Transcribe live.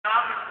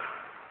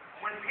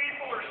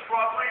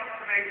struggling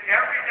to make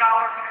every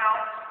dollar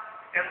count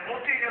and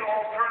looking at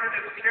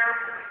alternatives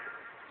carefully,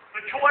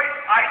 the choice,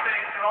 I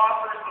think, that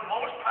offers the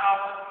most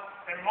power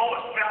and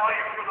most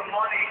value for the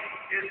money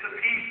is the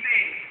PC.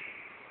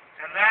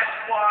 And that's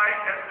why,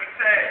 as we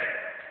say,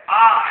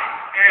 I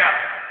am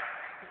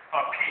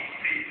a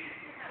PC.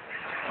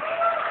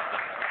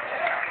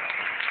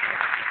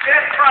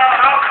 And proud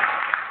of it.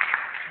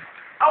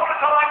 I want to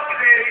talk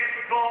today,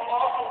 though,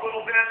 also a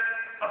little bit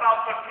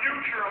about the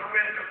future of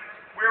Windows,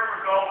 where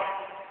we're going.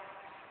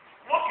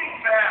 Looking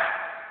back,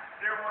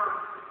 there were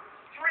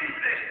three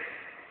things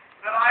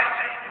that I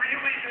think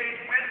really made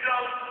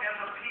Windows and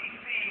the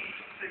PC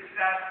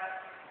successful.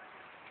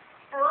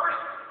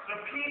 First, the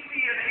PC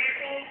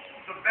enabled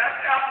the best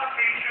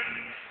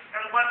applications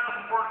and let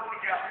them work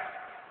together.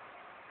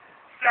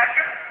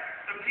 Second,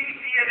 the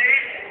PC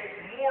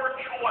enabled more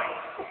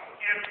choice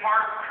in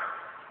hardware.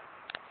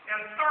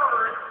 And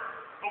third,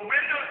 the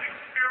Windows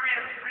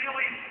experience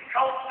really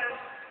helped us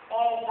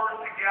all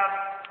work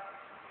together.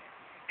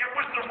 It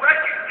was the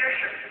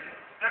recognition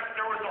that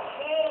there was a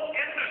whole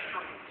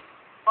industry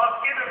of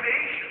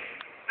innovation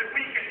that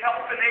we could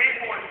help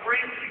enable and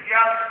bring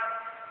together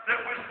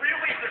that was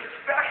really the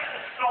special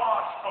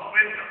sauce of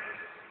Windows.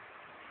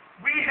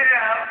 We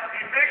have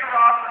a bigger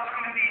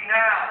opportunity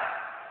now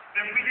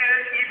than we did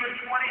even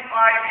 25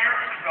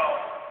 years ago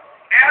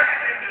as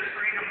an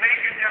industry to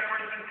make a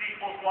difference in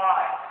people's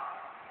lives.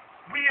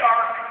 We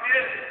are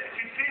committed to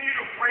continue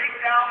to break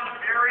down the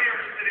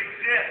barriers that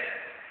exist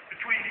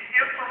between the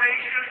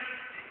information,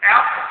 the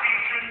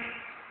applications,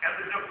 and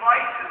the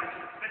devices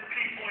that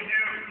people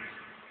use.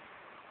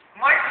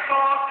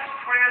 Microsoft is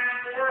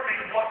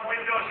transforming what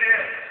Windows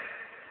is,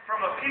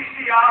 from a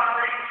PC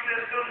operating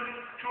system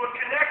to a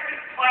connected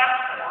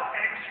platform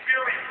and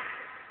experience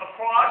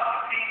across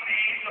the PC,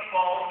 the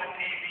phone, the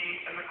TV,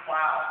 and the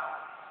cloud.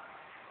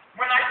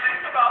 When I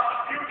think about the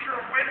future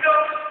of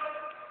Windows,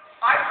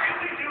 I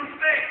really do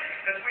think,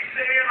 as we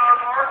say in our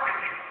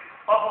marketing,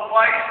 of a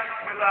life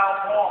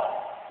without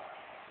walls.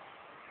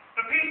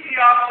 The PC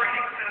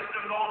operating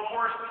system, though, of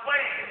course,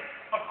 plays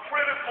a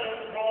critical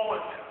role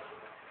in this.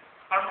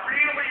 I'm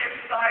really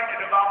excited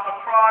about the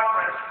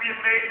progress we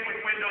have made with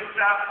Windows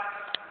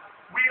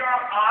 7. We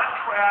are on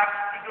track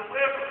to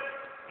deliver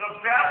the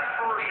best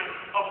version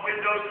of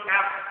Windows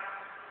ever.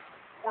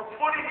 We're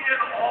putting in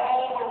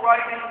all the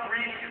right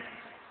ingredients: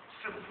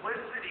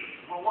 simplicity,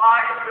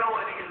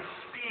 reliability, and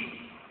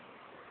speed,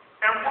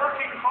 and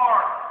working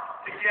hard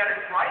to get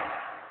it right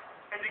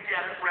and to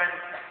get it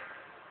ready.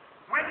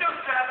 Windows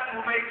 7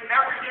 will make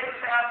everyday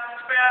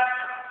tasks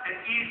faster and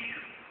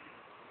easier.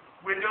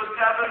 Windows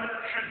 7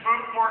 should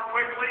boot more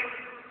quickly,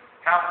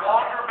 have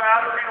longer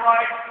battery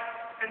life,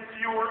 and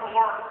fewer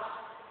alerts.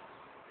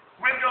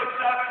 Windows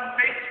 7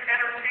 makes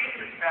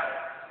entertainment better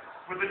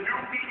with a new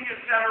media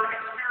center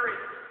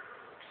experience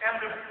and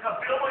the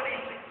ability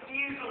to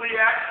easily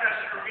access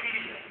your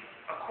media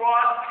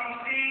across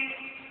PCs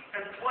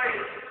and play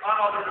it on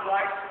other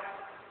devices.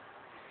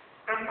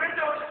 And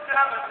Windows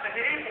 7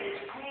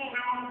 enables cool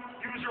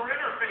new user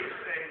interface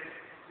things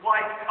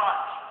like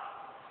touch.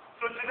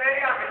 So today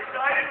I'm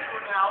excited to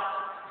announce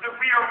that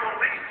we are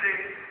releasing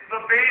the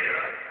beta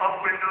of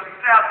Windows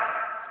 7.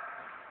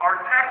 Our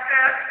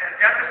TechNet and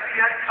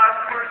MSCN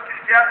customers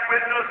can get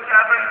Windows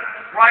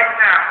 7 right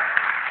now.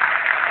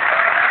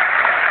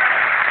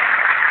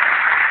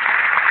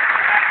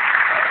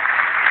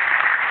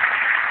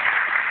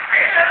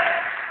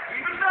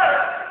 And even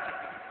better,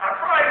 on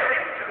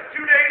Friday, just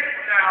 2 days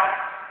from now,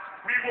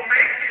 we will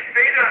make the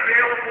beta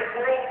available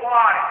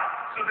worldwide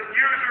so that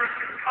users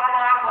can come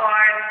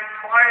online and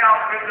try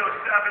out Windows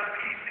 7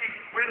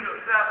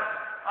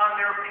 on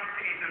their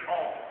PCs at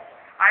home.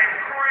 I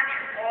encourage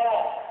you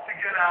all to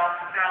get out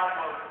and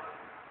download it.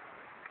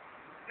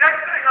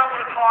 Next thing I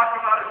want to talk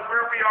about is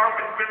where we are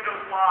with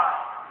Windows Live.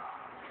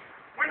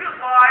 Windows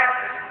Live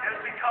has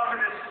become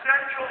an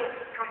essential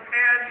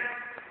companion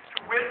to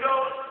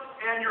Windows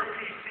and your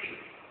PC.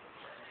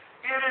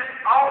 It is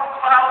our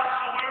cloud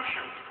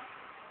solution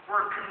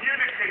for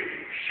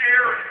communicating,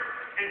 sharing,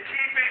 and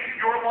keeping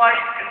your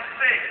life in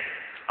sync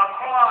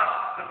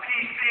across the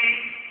PC,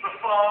 the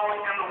phone,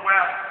 and the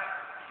web.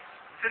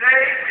 Today,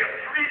 we have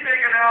three big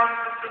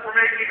announcements that we're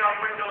making on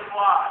Windows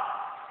Live.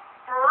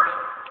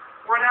 First,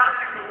 we're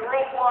announcing the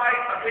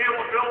worldwide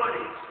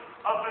availability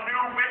of the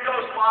new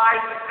Windows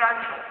Live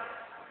Essential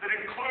that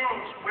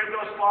includes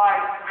Windows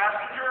Live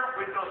Messenger,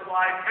 Windows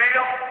Live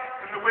Mail,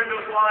 and the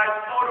Windows Live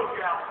Photo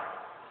Gallery.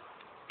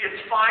 It's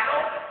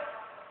final,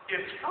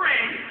 it's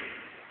free,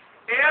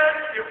 and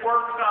it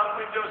works on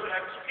Windows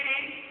XP,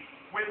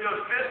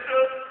 Windows Vista,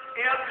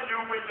 and the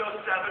new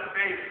Windows 7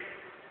 beta.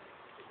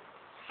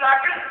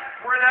 Second,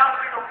 we're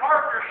announcing a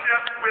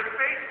partnership with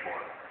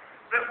Facebook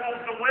that will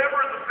deliver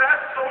the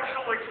best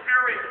social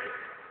experience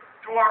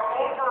to our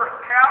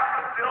over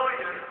 500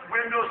 million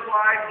Windows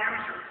Live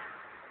users.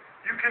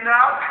 You can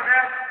now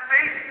connect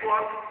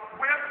Facebook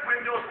with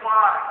Windows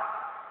Live.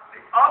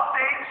 The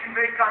updates you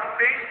make on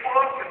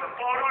Facebook and the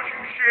photos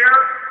you share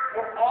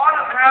will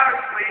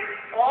automatically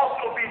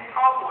also be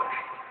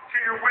published to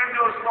your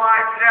Windows Windows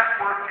Live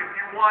Network if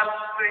you want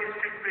things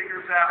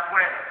configured that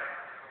way.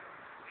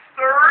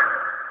 Third,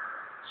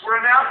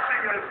 we're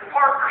announcing a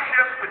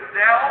partnership with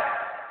Dell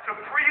to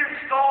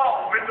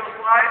pre-install Windows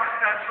Live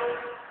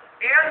Essentials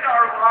and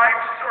our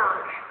live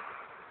search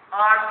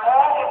on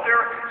all of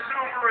their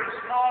consumer and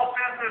small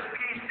business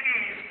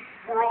PCs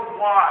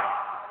worldwide.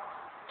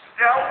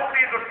 Dell will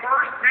be the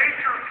first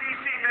major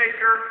PC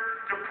maker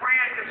to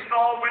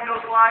pre-install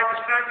Windows Live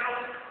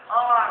Essentials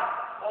on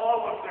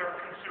all of their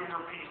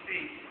consumer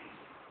PCs.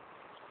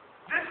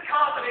 This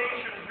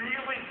combination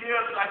really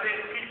gives, I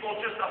think, people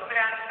just a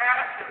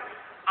fantastic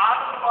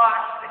out-of-the-box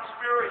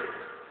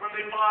experience when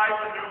they buy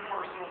the new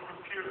personal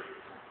computer.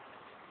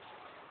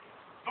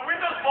 The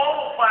Windows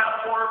Mobile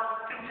platform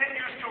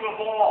continues to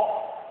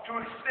evolve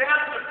to extend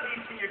the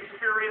PC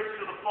experience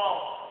to the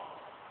phone.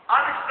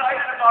 I'm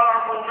excited about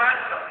our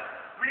momentum,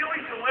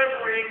 really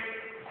delivering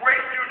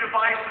great new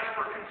devices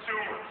for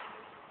consumers.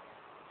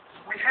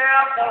 We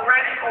have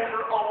already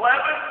over 11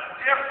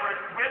 different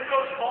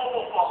Windows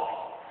Mobile phones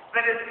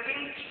that have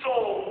each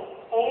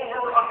sold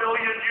over 1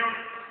 million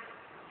units.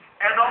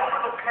 And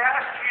over the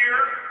past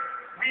year,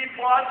 we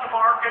brought to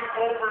market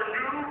over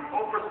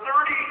 30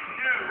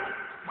 new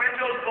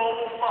Windows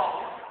Mobile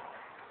phones,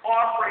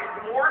 offering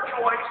more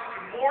choice to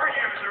more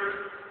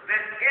users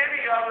than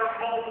any other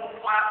mobile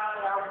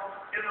platform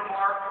in the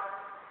market.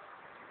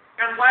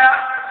 And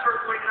last but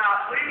certainly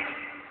not least,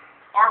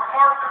 our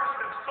partners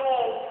have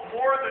sold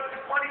more than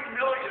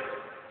 20 million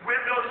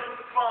Windows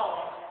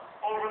phones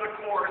over the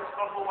course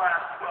of the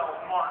last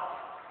 12 months.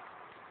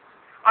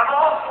 I'm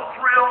also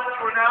thrilled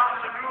to announce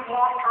a new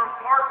long-term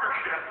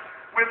partnership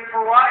with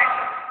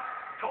Verizon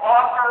to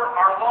offer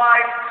our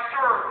live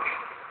search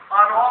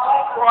on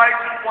all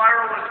Verizon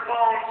wireless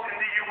phones in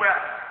the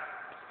U.S.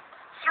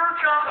 Search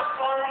on the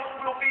phone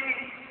will be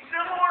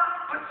similar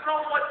but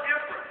somewhat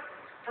different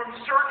from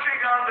searching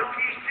on the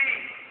PC,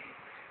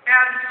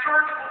 and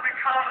search will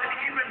become an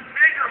even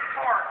bigger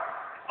part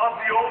of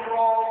the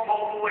overall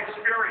mobile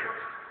experience,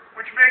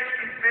 which makes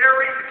me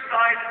very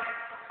excited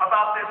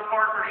about this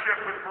partnership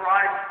with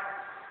Verizon.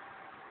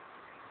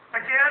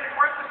 Again,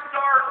 we're at the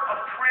start of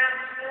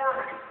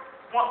transforming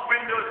what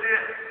Windows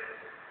is,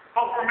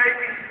 but we're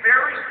making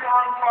very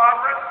strong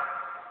progress,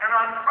 and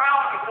I'm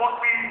proud of what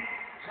we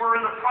were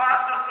in the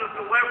process of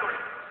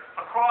delivering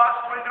across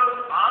Windows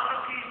on the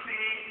PC,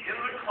 in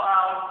the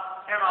cloud,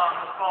 and on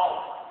the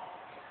phone.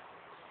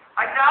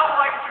 I'd now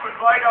like to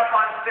invite up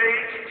on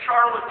stage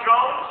Charlotte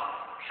Jones.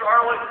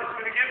 Charlotte is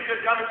going to give you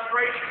a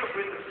demonstration of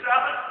Windows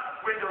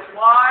 7, Windows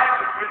Live,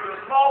 and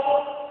Windows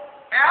Mobile.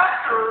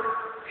 After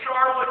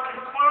Charlotte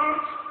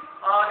concludes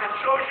and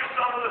shows you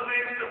some of the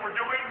things that we're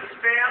doing to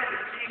span the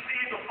PC,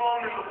 the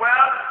phone, and the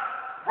web,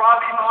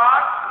 Robbie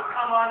Mock will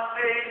come on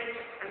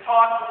stage and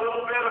talk a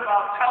little bit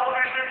about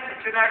television and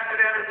connected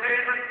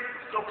entertainment.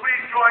 So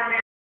please join me.